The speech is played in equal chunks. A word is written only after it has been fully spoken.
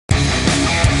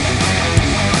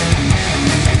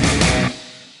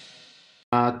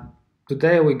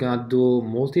Today we're gonna do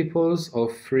multiples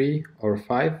of 3 or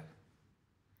 5.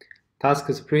 Task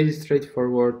is pretty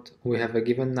straightforward. We have a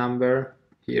given number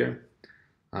here.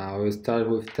 We'll start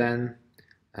with 10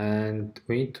 and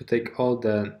we need to take all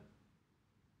the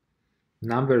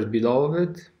numbers below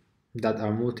it that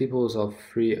are multiples of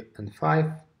 3 and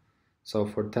 5. So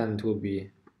for 10 it will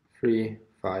be 3,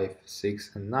 5,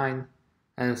 6 and 9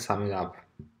 and sum it up.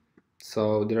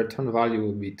 So the return value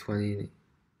will be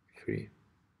 23.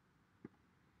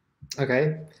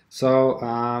 Okay, so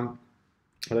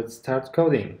let's start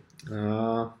coding.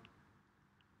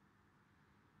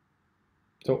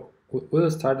 So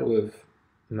we'll start with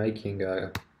making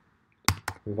a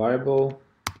variable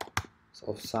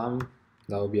of sum.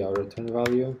 That will be our return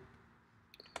value.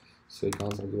 So we can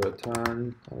also do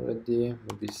return already,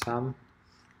 maybe sum.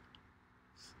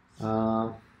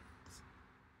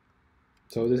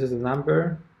 So this is a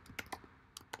number.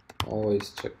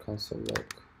 Always check console log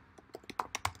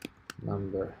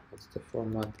number. What's the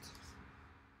format?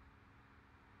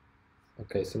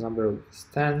 Okay, so number is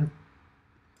 10.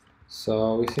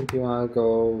 So we simply want to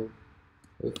go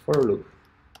with for loop.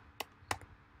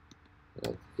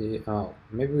 Oh,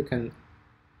 maybe we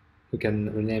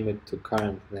can rename it to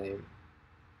current name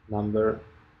number.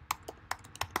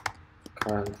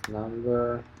 Current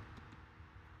number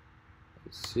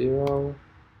is 0.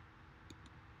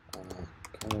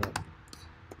 Current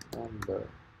number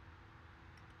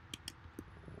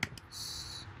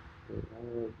is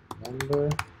number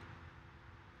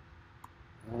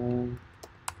and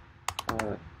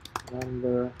current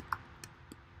number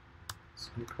is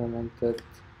incremented.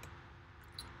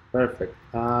 Perfect.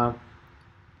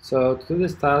 So to do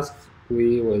this task,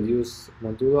 we will use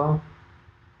modulo.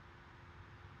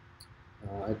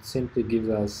 It simply gives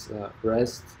us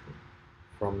rest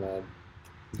from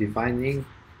defining.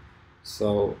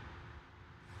 So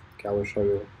okay, I will show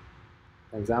you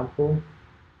an example.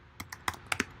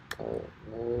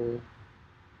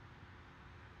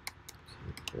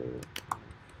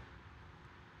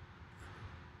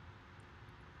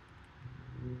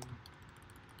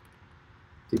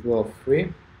 Type of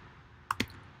 3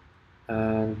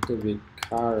 and to be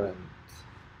current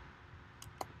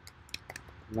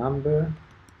number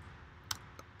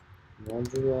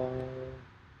modulo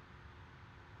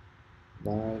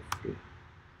by 3.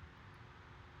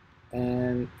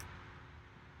 And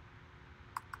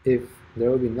if there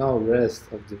will be no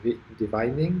rest of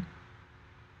dividing,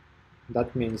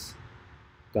 that means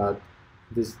that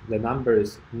the number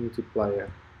is multiplier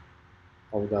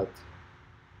of that.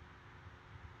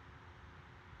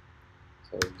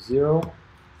 So 0.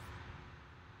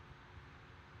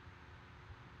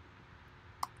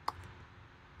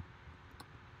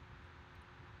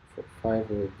 For 5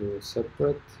 we'll do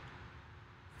separate.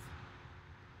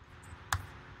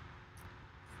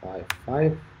 5,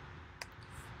 5.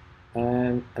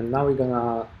 And now we're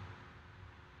gonna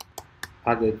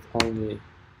add it only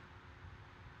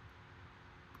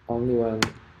when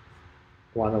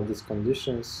one of these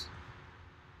conditions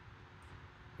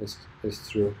is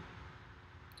true.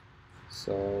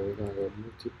 So we're gonna go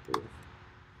multiple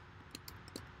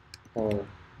or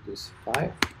this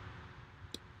 5.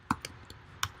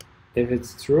 If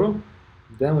it's true,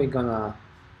 then we're gonna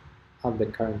add the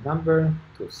current number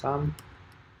to sum.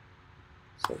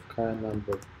 So current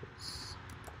number is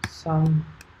sum,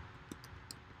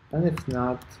 and if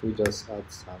not, we just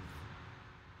add sum.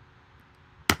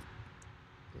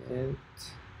 And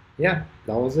yeah,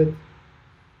 that was it.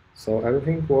 So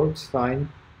everything works fine.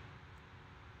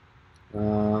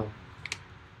 Yeah,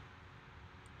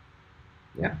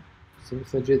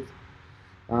 seems legit.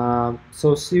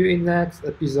 So see you in next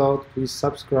episode. Please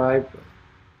subscribe,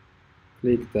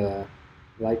 click the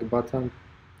like button,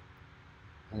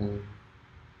 and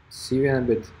see you in a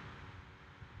bit.